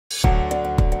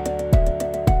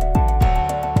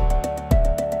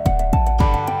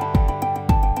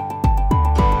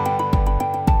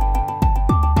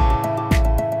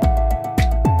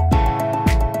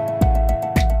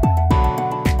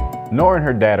Nora and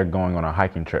her dad are going on a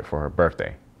hiking trip for her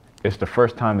birthday. It's the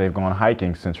first time they've gone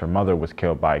hiking since her mother was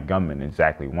killed by a gunman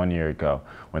exactly 1 year ago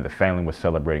when the family was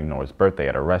celebrating Nora's birthday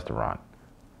at a restaurant.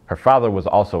 Her father was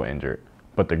also injured,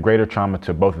 but the greater trauma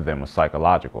to both of them was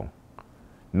psychological.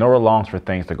 Nora longs for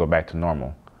things to go back to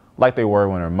normal, like they were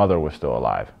when her mother was still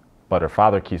alive, but her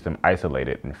father keeps them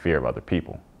isolated in fear of other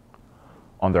people.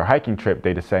 On their hiking trip,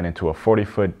 they descend into a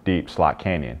 40-foot deep slot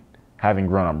canyon. Having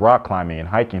grown up rock climbing and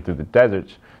hiking through the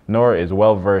deserts, Nora is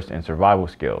well versed in survival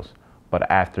skills, but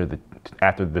after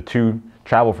the two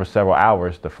travel for several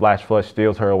hours, the flash flood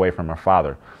steals her away from her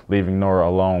father, leaving Nora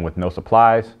alone with no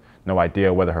supplies, no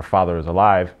idea whether her father is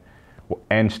alive,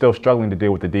 and still struggling to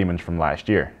deal with the demons from last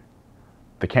year.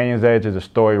 The Canyon's Edge is a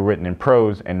story written in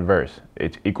prose and verse.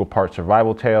 It's equal parts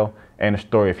survival tale and a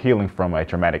story of healing from a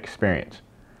traumatic experience.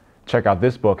 Check out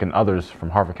this book and others from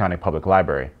Harford County Public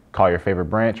Library. Call your favorite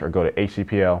branch or go to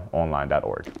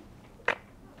hcplonline.org.